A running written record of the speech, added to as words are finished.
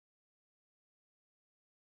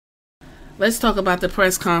Let's talk about the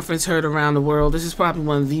press conference heard around the world. This is probably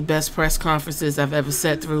one of the best press conferences I've ever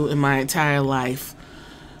sat through in my entire life.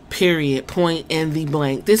 Period. Point and the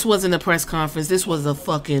blank. This wasn't a press conference. This was a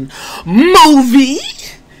fucking movie.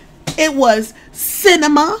 It was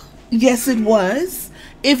cinema. Yes, it was.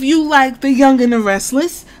 If you like The Young and the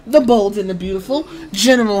Restless, The Bold and the Beautiful,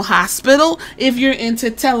 General Hospital, if you're into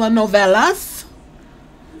telenovelas,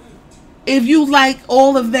 if you like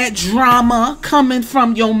all of that drama coming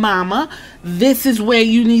from your mama, this is where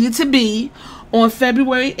you needed to be on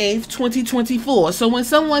February 8th, 2024. So when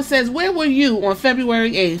someone says, where were you on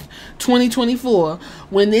February 8th, 2024,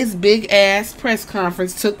 when this big ass press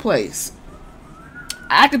conference took place?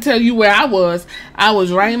 I can tell you where I was. I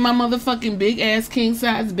was right in my motherfucking big ass king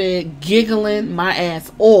size bed, giggling my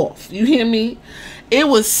ass off. You hear me? It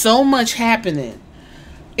was so much happening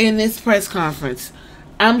in this press conference.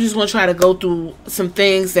 I'm just going to try to go through some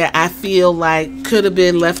things that I feel like could have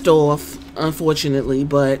been left off, unfortunately.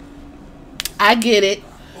 But I get it.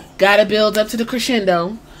 Gotta build up to the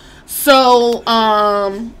crescendo. So,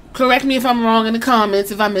 correct me if I'm wrong in the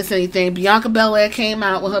comments if I miss anything. Bianca Belair came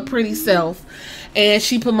out with her pretty self. And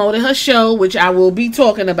she promoted her show, which I will be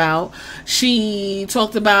talking about. She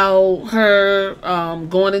talked about her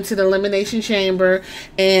going into the Elimination Chamber,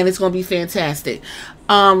 and it's going to be fantastic.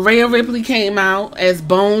 Rhea Ripley came out as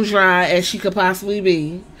bone dry as she could possibly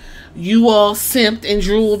be. You all simped and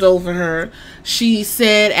drooled over her. She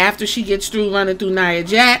said after she gets through running through Nia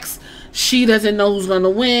Jax, she doesn't know who's going to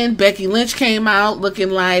win. Becky Lynch came out looking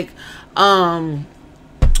like, Aerosmith,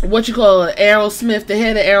 the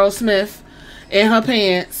head of Aerosmith, in her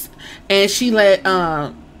pants, and she let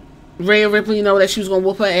Rhea Ripley know that she was gonna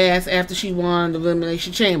whoop her ass after she won the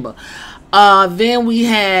Elimination Chamber. Then we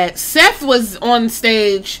had Seth was on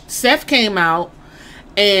stage. Seth came out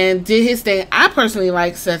and did his thing. I personally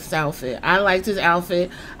like Seth's outfit. I liked his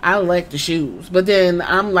outfit. I like the shoes, but then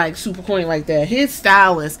I'm like super corny like that. His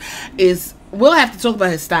stylist is. We'll have to talk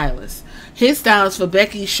about his stylist. His stylist for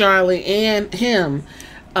Becky, Charlotte, and him.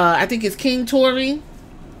 I think it's King Tory.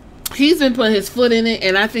 He's been putting his foot in it,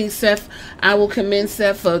 and I think I will commend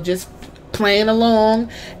Seth for just playing along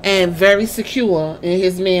and very secure in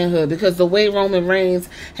his manhood, because the way Roman Reigns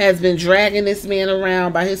has been dragging this man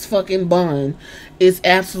around by his fucking bun is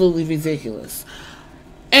absolutely ridiculous.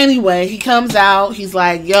 Anyway, he comes out, he's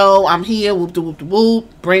like, yo, I'm here, whoop de whoop de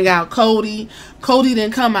whoop, bring out Cody. Cody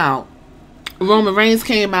didn't come out. Roman Reigns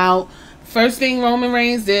came out. First thing Roman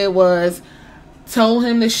Reigns did was told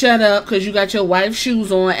him to shut up because you got your wife's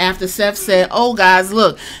shoes on, after Seth said, oh guys,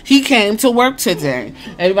 look, he came to work today.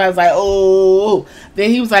 Everybody's like, oh. Then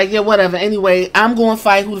he was like, yeah, whatever. Anyway, I'm going to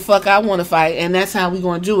fight who the fuck I want to fight, and that's how we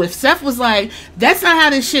going to do it. Seth was like, that's not how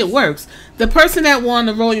this shit works. The person that won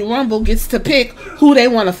the Royal Rumble gets to pick who they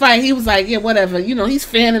want to fight. He was like, yeah, whatever. You know, he's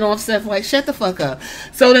fanning off Seth like, shut the fuck up.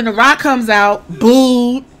 So then The Rock comes out,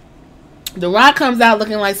 booed. The Rock comes out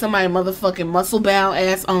looking like somebody motherfucking muscle-bound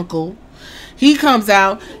ass uncle. He comes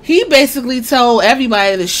out, he basically told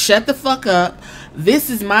everybody to shut the fuck up.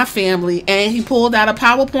 This is my family. And he pulled out a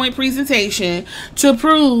PowerPoint presentation to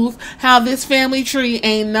prove how this family tree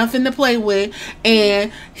ain't nothing to play with.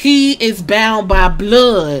 And he is bound by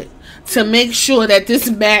blood to make sure that this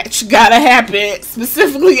match gotta happen,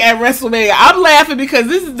 specifically at WrestleMania. I'm laughing because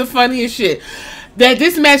this is the funniest shit. That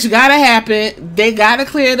this match gotta happen. They gotta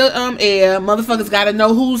clear the air. Motherfuckers gotta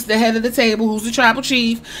know who's the head of the table, who's the tribal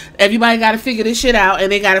chief. Everybody gotta figure this shit out,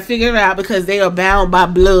 and they gotta figure it out because they are bound by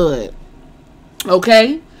blood.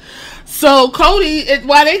 Okay? So Cody,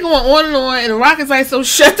 while they going on, and The Rock is like, so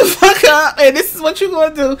shut the fuck up, and this is what you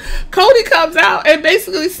gonna do. Cody comes out and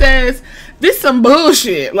basically says, this some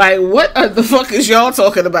bullshit. Like, what the fuck is y'all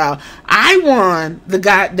talking about? I won the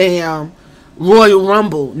goddamn Royal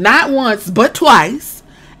Rumble, not once but twice,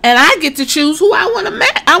 and I get to choose who I want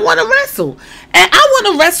to wrestle, and I want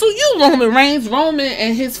to wrestle you, Roman Reigns. Roman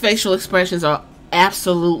and his facial expressions are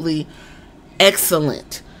absolutely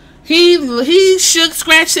excellent. He should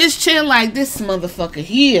scratch his chin like, this motherfucker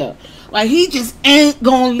here, like he just ain't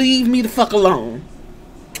gonna leave me the fuck alone.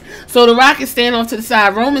 So The Rock is standing off to the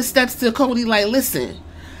side. Roman steps to Cody like, listen,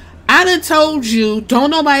 I done told you,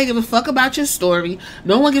 don't nobody give a fuck about your story.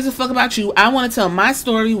 No one gives a fuck about you. I want to tell my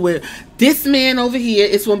story with this man over here.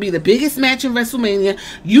 It's going to be the biggest match in WrestleMania.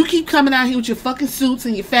 You keep coming out here with your fucking suits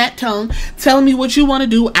and your fat tongue telling me what you want to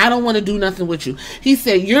do. I don't want to do nothing with you. He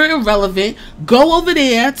said, you're irrelevant. Go over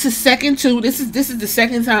there to second 2. This is the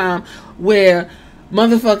second time where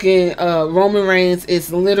motherfucking Roman Reigns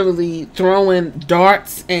is literally throwing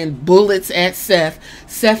darts and bullets at Seth.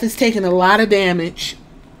 Seth is taking a lot of damage.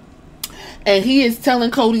 And he is telling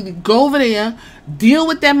Cody to go over there, deal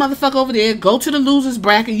with that motherfucker over there, go to the losers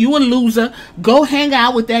bracket, you a loser, go hang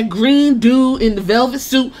out with that green dude in the velvet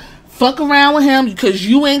suit, fuck around with him, because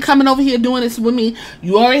you ain't coming over here doing this with me.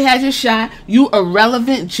 You already had your shot. You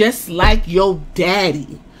irrelevant just like your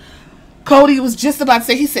daddy. Cody was just about to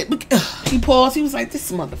say, he said, he paused, he was like,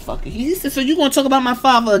 this motherfucker. He said, so you gonna talk about my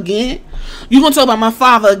father again? You gonna talk about my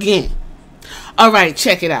father again? Alright,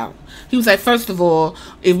 check it out. He was like, first of all,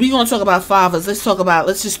 if we gonna talk about fathers, let's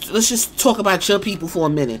just talk about your people for a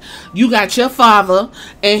minute. You got your father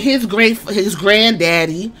and his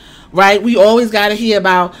granddaddy, right? We always gotta hear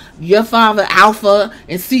about your father, Alpha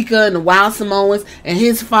and Sika and the Wild Samoans, and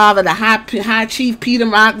his father, the High Chief Peter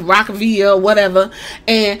Rockavilla, whatever.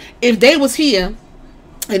 And if they was here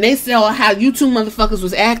and they saw how you two motherfuckers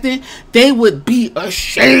was acting, they would be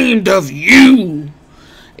ashamed of you.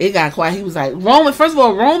 It got quiet. He was like, Roman, first of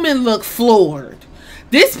all, Roman looked floored.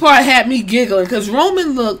 This part had me giggling because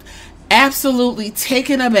Roman looked absolutely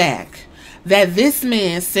taken aback that this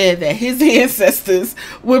man said that his ancestors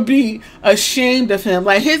would be ashamed of him.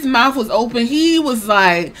 Like, his mouth was open. He was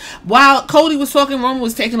like, while Cody was talking, Roman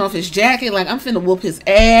was taking off his jacket. Like, I'm finna whoop his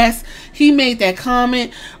ass. He made that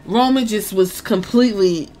comment. Roman just was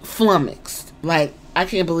completely flummoxed. Like, I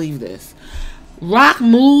can't believe this. Rock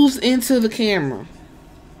moves into the camera.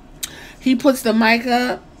 He puts the mic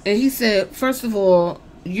up and he said, first of all,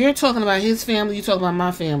 you're talking about his family, you talk about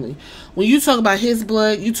my family. When you talk about his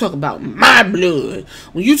blood, you talk about my blood.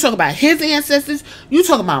 When you talk about his ancestors, you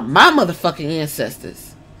talk about my motherfucking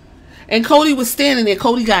ancestors. And Cody was standing there.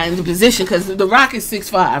 Cody got into position because the Rock is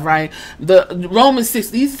 6'5", right? The Roman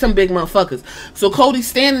 6. These are some big motherfuckers. So Cody's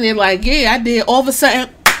standing there like, yeah, I did. All of a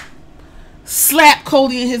sudden, slap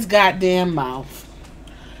Cody in his goddamn mouth.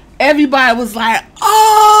 Everybody was like,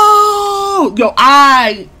 oh! Yo,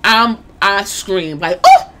 I screamed. Like,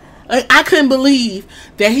 oh! Like, I couldn't believe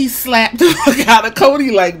that he slapped the fuck out of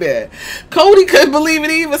Cody like that. Cody couldn't believe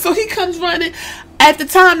it either. So he comes running. At the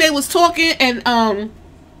time they was talking, and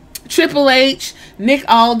Triple H, Nick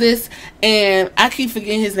Aldis, and I keep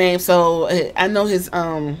forgetting his name, so I know his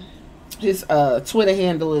Twitter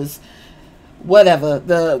handle is whatever,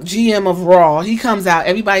 the GM of Raw. He comes out,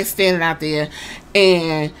 everybody's standing out there,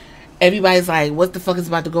 and everybody's like, what the fuck is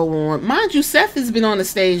about to go on? Mind you, Seth has been on the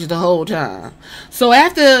stage the whole time. So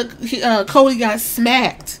after Cody got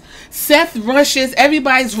smacked, Seth rushes,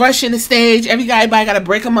 everybody's rushing the stage, everybody got to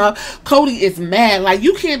break him up. Cody is mad, like,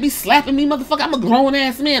 you can't be slapping me, motherfucker, I'm a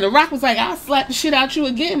grown-ass man. The Rock was like, I'll slap the shit out you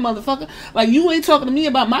again, motherfucker. Like, you ain't talking to me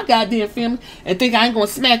about my goddamn family and think I ain't gonna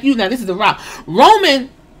smack you. Now, this is The Rock. Roman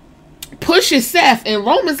pushes Seth, and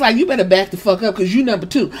Roman's like, you better back the fuck up because you number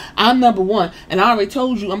 2, I'm number 1, and I already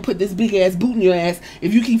told you I'm put this big ass boot in your ass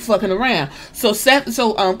if you keep fucking around. So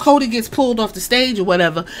Cody gets pulled off the stage or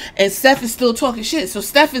whatever, and Seth is still talking shit. So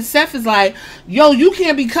Seth is like, yo, you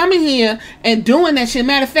can't be coming here and doing that shit.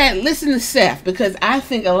 Matter of fact, listen to Seth, because I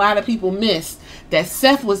think a lot of people missed that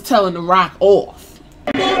Seth was telling The Rock off.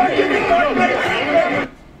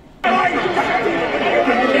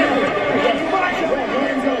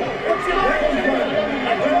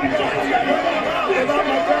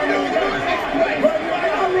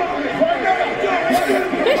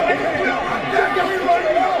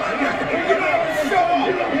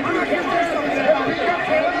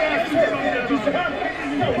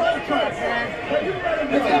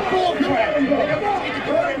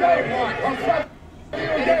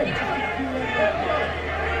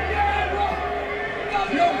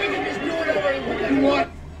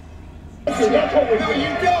 That's what we do. No, you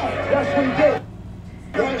don't. Yes, we do.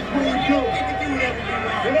 Yes, we do. We can do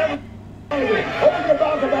whatever you want. Open your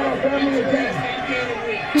mouth about our family again.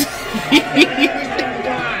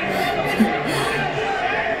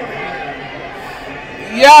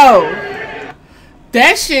 Yo,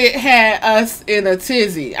 that shit had us in a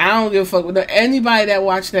tizzy. I don't give a fuck with anybody that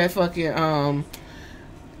watched that fucking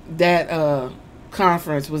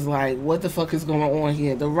conference was like, what the fuck is going on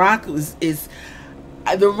here? The Rock is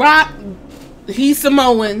The Rock, he's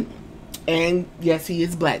Samoan, and yes, he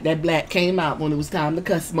is black. That black came out when it was time to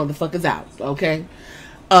cuss motherfuckers out, okay?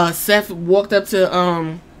 Seth walked up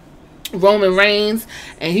to Roman Reigns,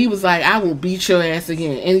 and he was like, I will beat your ass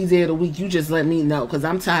again any day of the week. You just let me know, because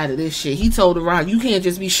I'm tired of this shit. He told The Rock, you can't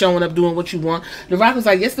just be showing up doing what you want. The Rock was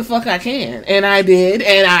like, yes, the fuck I can. And I did.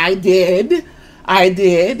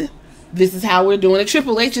 This is how we're doing it.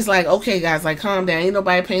 Triple H is like, okay, guys, like, calm down. Ain't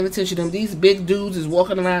nobody paying attention to them. These big dudes is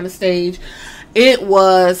walking around the stage. It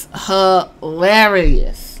was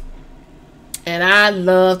hilarious. And I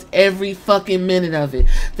loved every fucking minute of it.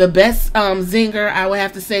 The best zinger I would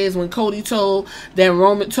have to say is when Cody told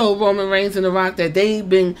Roman Reigns and The Rock that they've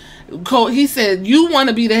been. He said, "You want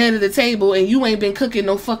to be the head of the table, and you ain't been cooking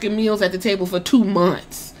no fucking meals at the table for 2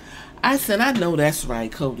 months." I said, "I know that's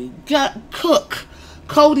right, Cody. Cook."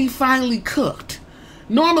 Cody finally cooked.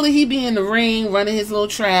 Normally he be in the ring running his little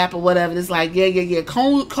trap or whatever. It's like, yeah.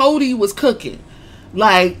 Cody was cooking,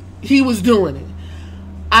 like he was doing it.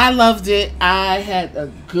 I loved it. I had a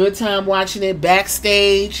good time watching it.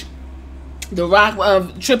 Backstage, The Rock,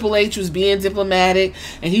 Triple H was being diplomatic,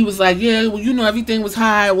 and he was like, "Yeah, well, you know, everything was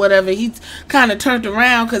high or whatever." He kind of turned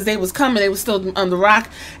around because they was coming. They was still The Rock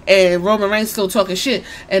and Roman Reigns still talking shit,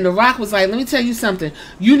 and The Rock was like, "Let me tell you something.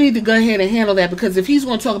 You need to go ahead and handle that, because if he's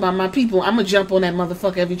going to talk about my people, I'm gonna jump on that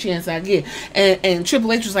motherfucker every chance I get." And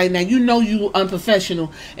Triple H was like, "Now you know you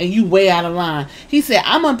unprofessional and you way out of line." He said,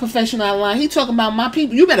 "I'm unprofessional, out of line. He talking about my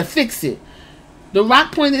people. You better fix it." The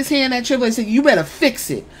Rock pointed his hand at Triple H and said, "You better fix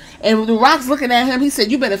it." And The Rock's looking at him. He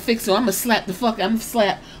said, "You better fix it. I'm gonna slap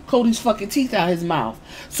Cody's fucking teeth out his mouth."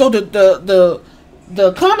 So the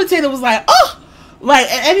commentator was like, "Oh," like,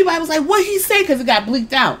 and everybody was like, "What he say?" Because it got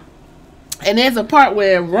bleeped out. And there's a part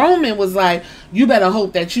where Roman was like, "You better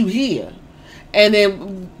hope that you hear." And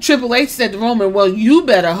then Triple H said to Roman, "Well, you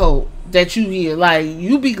better hope that you hear. Like,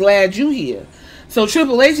 you be glad you hear." So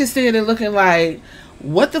Triple H is sitting there looking like,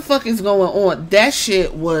 what the fuck is going on? That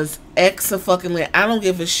shit was exa-fucking-lit. I don't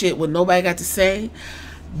give a shit what nobody got to say.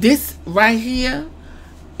 This right here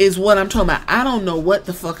is what I'm talking about. I don't know what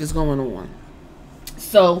the fuck is going on.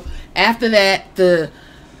 So after that, the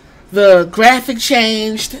graphic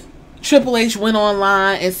changed. Triple H went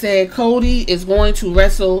online and said Cody is going to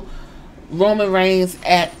wrestle Roman Reigns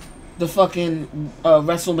at the fucking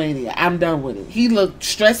WrestleMania. I'm done with it. He looked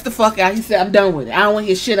stressed the fuck out. He said, "I'm done with it. I don't want to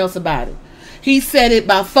hear shit else about it." He said it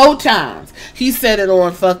about 4 times. He said it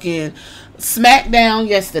on fucking SmackDown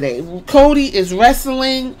yesterday. Cody is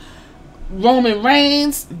wrestling Roman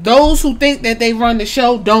Reigns. Those who think that they run the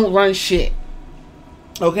show don't run shit.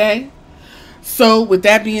 Okay? So, with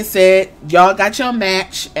that being said, y'all got your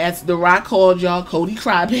match. As The Rock called y'all, Cody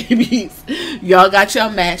crybabies. Y'all got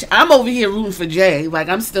your match. I'm over here rooting for Jay. Like,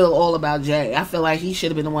 I'm still all about Jay. I feel like he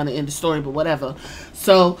should have been the one to end the story, but whatever.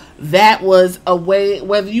 So, that was a way,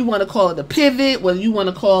 whether you want to call it a pivot, whether you want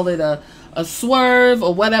to call it a swerve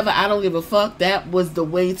or whatever, I don't give a fuck. That was the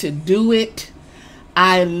way to do it.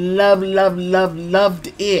 I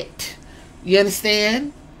loved it. You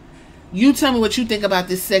understand? You tell me what you think about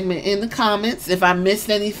this segment in the comments. If I missed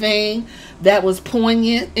anything that was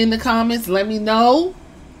poignant in the comments, let me know.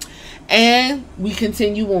 And we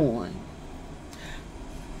continue on.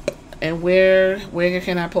 And where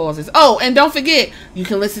can I pause this? Oh, and don't forget, you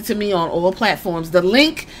can listen to me on all platforms. The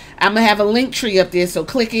link, I'm going to have a link tree up there, so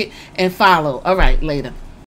click it and follow. All right, later.